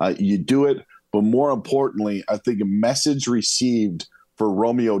 you do it. But more importantly, I think a message received for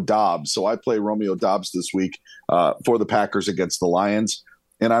Romeo Doubs. So I play Romeo Doubs this week for the Packers against the Lions.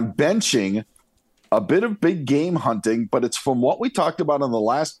 And I'm benching a bit of big game hunting, but it's from what we talked about on the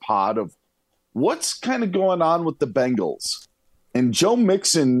last pod of what's kind of going on with the Bengals. And Joe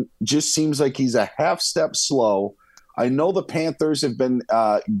Mixon just seems like he's a half step slow. I know the Panthers have been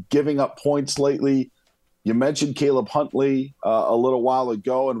giving up points lately. You mentioned Caleb Huntley a little while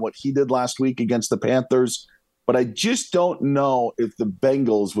ago and what he did last week against the Panthers. But I just don't know if the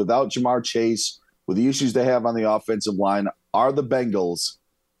Bengals, without Jamar Chase, with the issues they have on the offensive line, are the Bengals.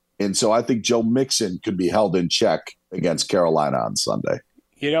 And so I think Joe Mixon could be held in check against Carolina on Sunday.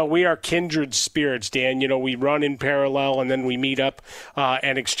 You know, we are kindred spirits, Dan. You know, we run in parallel and then we meet up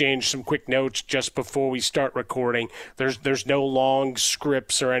and exchange some quick notes just before we start recording. There's no long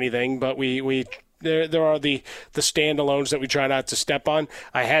scripts or anything, but there are the standalones that we try not to step on.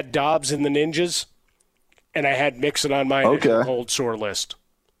 I had Doubs in the Ninjas, and I had Mixon on my initial cold sore list.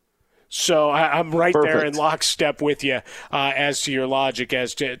 So I'm right there in lockstep with you as to your logic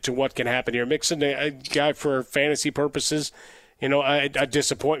as to what can happen here. Mixon, a guy for fantasy purposes, you know, a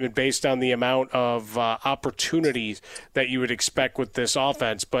disappointment based on the amount of opportunities that you would expect with this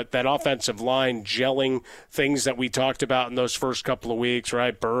offense. But that offensive line gelling, things that we talked about in those first couple of weeks,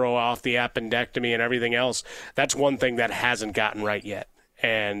 right? Burrow off the appendectomy and everything else, that's one thing that hasn't gotten right yet.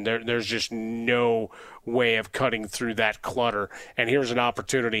 And there's just no way of cutting through that clutter. And here's an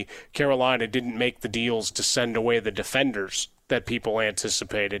opportunity. Carolina didn't make the deals to send away the defenders that people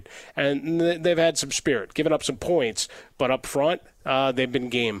anticipated. And they've had some spirit, given up some points, but up front, they've been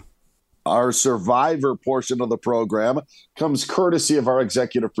game. Our Survivor portion of the program comes courtesy of our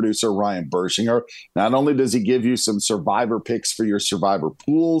executive producer, Ryan Bershinger. Not only does he give you some Survivor picks for your Survivor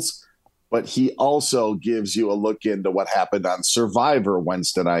pools, but he also gives you a look into what happened on Survivor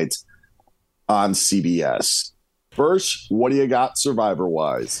Wednesday night on CBS. Bersh, what do you got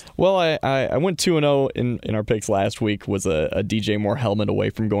Survivor-wise? Well, I went 2-0 in our picks last week. Was a DJ Moore helmet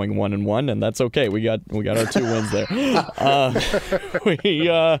away from going 1-1, and that's okay. We got our 2 wins there.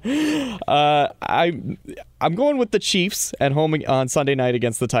 I'm going with the Chiefs at home on Sunday night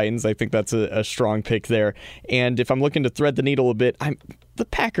against the Titans. I think that's a strong pick there. And if I'm looking to thread the needle a bit, the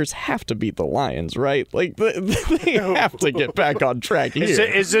Packers have to beat the Lions, right? Like, they have to get back on track here.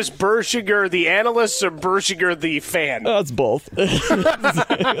 Is this Bershinger the analyst or Bershinger the fan? It's both.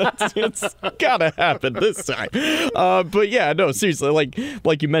 it's gotta happen this time. But yeah, no, seriously,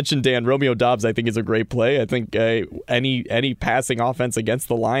 like you mentioned, Dan, Romeo Doubs I think is a great play. I think any passing offense against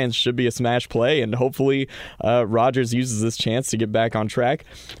the Lions should be a smash play, and hopefully Rodgers uses this chance to get back on track.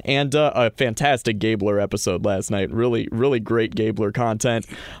 And a fantastic Gabler episode last night. Really, really great Gabler content.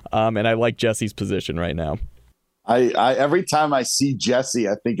 And I like Jesse's position right now. I every time I see Jesse,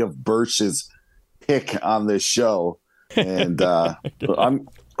 I think of Bersh's pick on this show. And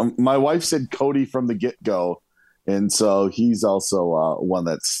my wife said Cody from the get-go. And so he's also one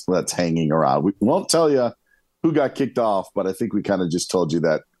that's hanging around. We won't tell you who got kicked off, but I think we kind of just told you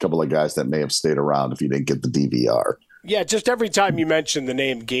that a couple of guys that may have stayed around if you didn't get the DVR. Yeah, just every time you mention the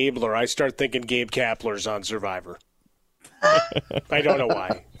name Gabler, I start thinking Gabe Kapler's on Survivor. I don't know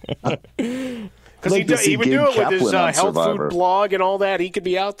why. Because he would do it with his health food blog and all that. He could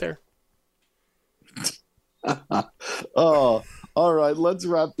be out there. Oh, all right. Let's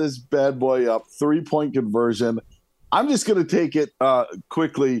wrap this bad boy up. 3-point conversion. I'm just going to take it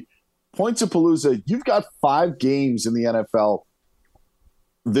quickly. Points-a-Palooza, you've got 5 games in the NFL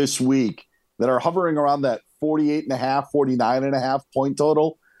this week that are hovering around that 48.5, 49.5 point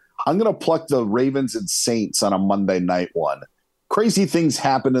total. I'm going to pluck the Ravens and Saints on a Monday night one. Crazy things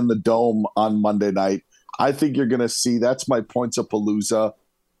happen in the Dome on Monday night. I think you're going to see that's my Points-a-Palooza.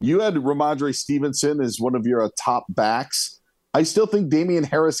 You had Ramondre Stevenson as one of your top backs. I still think Damian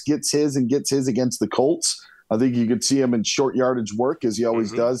Harris gets his against the Colts. I think you could see him in short yardage work, as he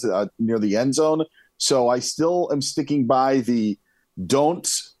always does, near the end zone. So I still am sticking by the don't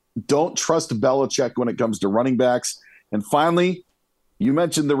trust Belichick when it comes to running backs. And finally, you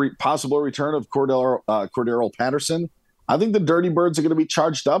mentioned the possible return of Cordero Patterson. I think the Dirty Birds are going to be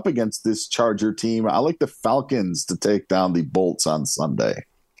charged up against this Charger team. I like the Falcons to take down the Bolts on Sunday.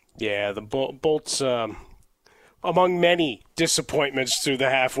 Yeah, the Bolts, among many disappointments through the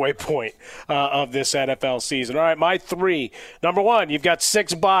halfway point of this NFL season. All right, my 3. Number 1, you've got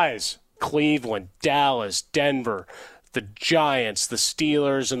 6 buys. Cleveland, Dallas, Denver, the Giants, the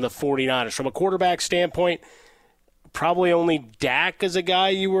Steelers, and the 49ers. From a quarterback standpoint, probably only Dak is a guy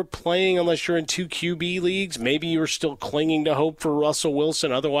you were playing unless you're in 2 QB leagues. Maybe you were still clinging to hope for Russell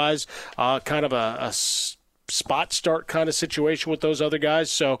Wilson. Otherwise, kind of a spot start kind of situation with those other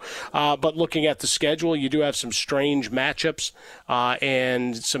guys. So, but looking at the schedule, you do have some strange matchups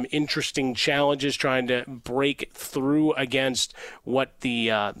and some interesting challenges trying to break through against what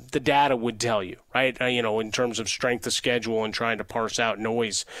the data would tell you, right? In terms of strength of schedule and trying to parse out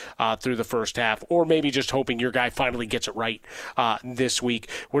noise through the first half, or maybe just hoping your guy finally gets it right this week.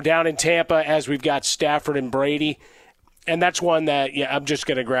 We're down in Tampa as we've got Stafford and Brady. And that's one that, I'm just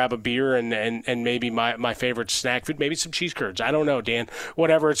going to grab a beer and maybe my favorite snack food, maybe some cheese curds. I don't know, Dan.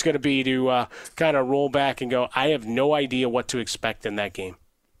 Whatever it's going to be to kind of roll back and go, I have no idea what to expect in that game.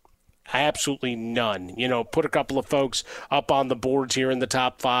 Absolutely none. Put a couple of folks up on the boards here in the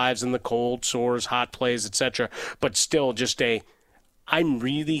top 5s and the cold sores, hot plays, etc. But still just I'm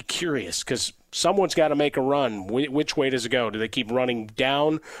really curious because someone's got to make a run. Which way does it go? Do they keep running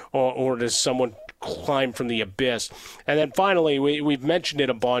down or does someone climb from the abyss? And then finally, we've mentioned it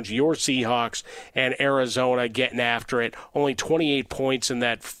a bunch, your Seahawks and Arizona getting after it. Only 28 points in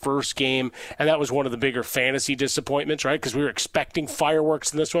that first game, and that was one of the bigger fantasy disappointments, right? Because we were expecting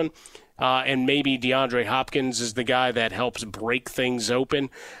fireworks in this one. And maybe DeAndre Hopkins is the guy that helps break things open.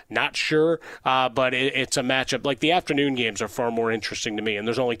 Not sure, but it's a matchup. Like the afternoon games are far more interesting to me, and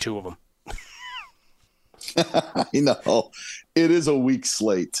there's only 2 of them. It is a weak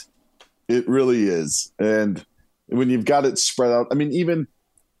slate. It really is. And when you've got it spread out, even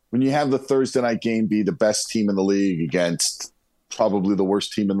when you have the Thursday night game be the best team in the league against probably the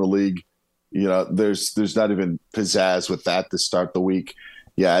worst team in the league, there's not even pizzazz with that to start the week.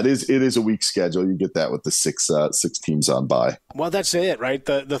 Yeah, it is a weak schedule. You get that with the six teams on bye. Well, that's it, right?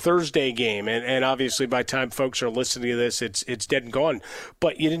 The Thursday game, and obviously by the time folks are listening to this, it's dead and gone.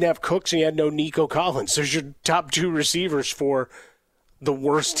 But you didn't have Cooks and you had no Nico Collins. There's your top 2 receivers for the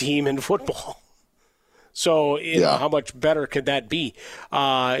worst team in football. So, how much better could that be?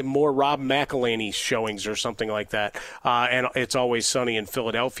 More Rob McElhaney showings or something like that. And it's always sunny in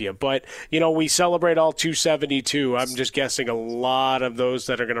Philadelphia. But, we celebrate all 272. I'm just guessing a lot of those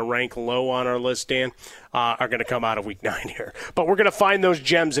that are going to rank low on our list, Dan, are going to come out of week 9 here. But we're going to find those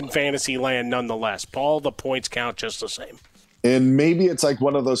gems in fantasy land nonetheless. Paul, the points count just the same. And maybe it's like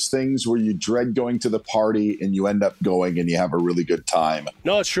one of those things where you dread going to the party and you end up going and you have a really good time.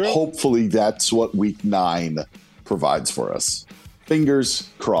 No, it's true. Hopefully that's what week 9 provides for us. Fingers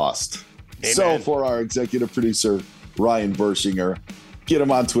crossed. Amen. So for our executive producer, Ryan Bershinger, get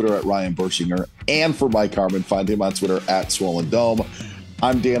him on Twitter at Ryan Bershinger. And for Mike Harmon, find him on Twitter at Swollen Dome.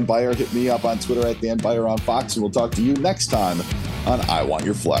 I'm Dan Beyer. Hit me up on Twitter at Dan Beyer on Fox. And we'll talk to you next time on I Want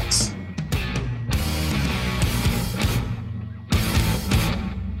Your Flex.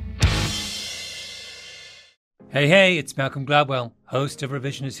 Hey, it's Malcolm Gladwell, host of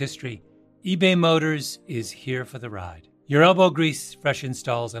Revisionist History. eBay Motors is here for the ride. Your elbow grease, fresh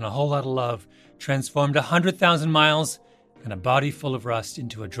installs, and a whole lot of love transformed 100,000 miles and a body full of rust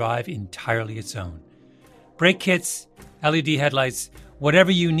into a drive entirely its own. Brake kits, LED headlights,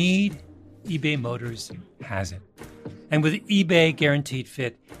 whatever you need, eBay Motors has it. And with eBay Guaranteed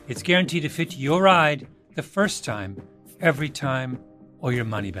Fit, it's guaranteed to fit your ride the first time, every time, or your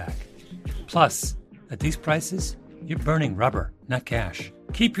money back. Plus, at these prices, you're burning rubber, not cash.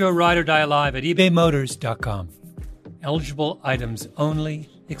 Keep your ride or die alive at ebaymotors.com. Eligible items only.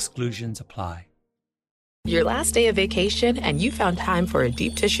 Exclusions apply. Your last day of vacation and you found time for a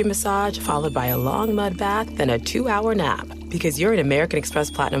deep tissue massage followed by a long mud bath, then a 2-hour nap. Because you're an American Express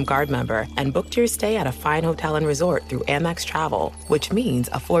Platinum Card member and booked your stay at a fine hotel and resort through Amex Travel, which means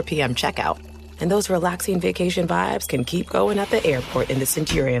a 4 p.m. checkout. And those relaxing vacation vibes can keep going at the airport in the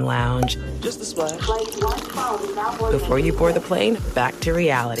Centurion Lounge. Just a splash. Before you board the plane, back to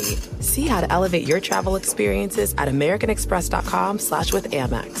reality. See how to elevate your travel experiences at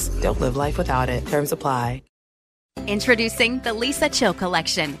americanexpress.com/withAmex. Don't live life without it. Terms apply. Introducing the Lisa Chill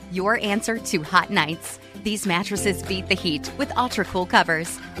Collection, your answer to hot nights. These mattresses beat the heat with ultra-cool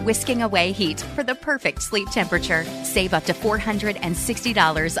covers, whisking away heat for the perfect sleep temperature. Save up to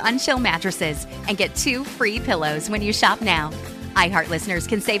 $460 on Chill mattresses and get 2 free pillows when you shop now. iHeart listeners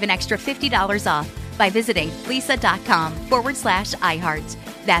can save an extra $50 off by visiting lisa.com/iHeart.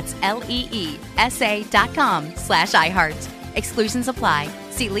 That's LEESA.com/iHeart. Exclusions apply.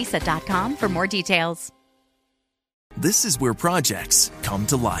 See lisa.com for more details. This is where projects come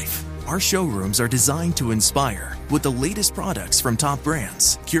to life. Our showrooms are designed to inspire with the latest products from top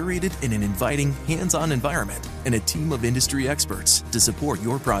brands, curated in an inviting, hands-on environment, and a team of industry experts to support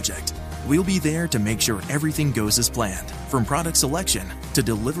your project. We'll be there to make sure everything goes as planned, from product selection to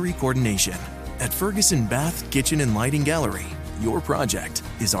delivery coordination. At Ferguson Bath, Kitchen, and Lighting Gallery, your project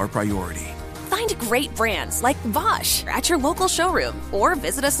is our priority. Find great brands like Bosch at your local showroom or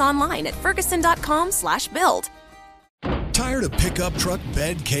visit us online at ferguson.com/build. Tired of pickup truck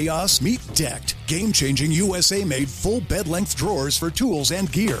bed chaos? Meet Decked. Game-changing USA-made full bed-length drawers for tools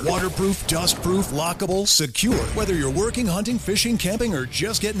and gear. Waterproof, dust-proof, lockable, secure. Whether you're working, hunting, fishing, camping, or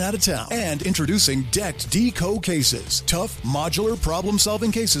just getting out of town. And introducing Decked Deco cases. Tough, modular,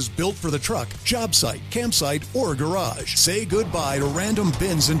 problem-solving cases built for the truck, job site, campsite, or garage. Say goodbye to random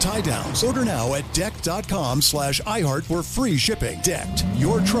bins and tie-downs. Order now at Decked.com/iHeart for free shipping. Decked.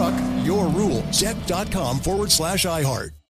 Your truck, your rules. Decked.com/iHeart.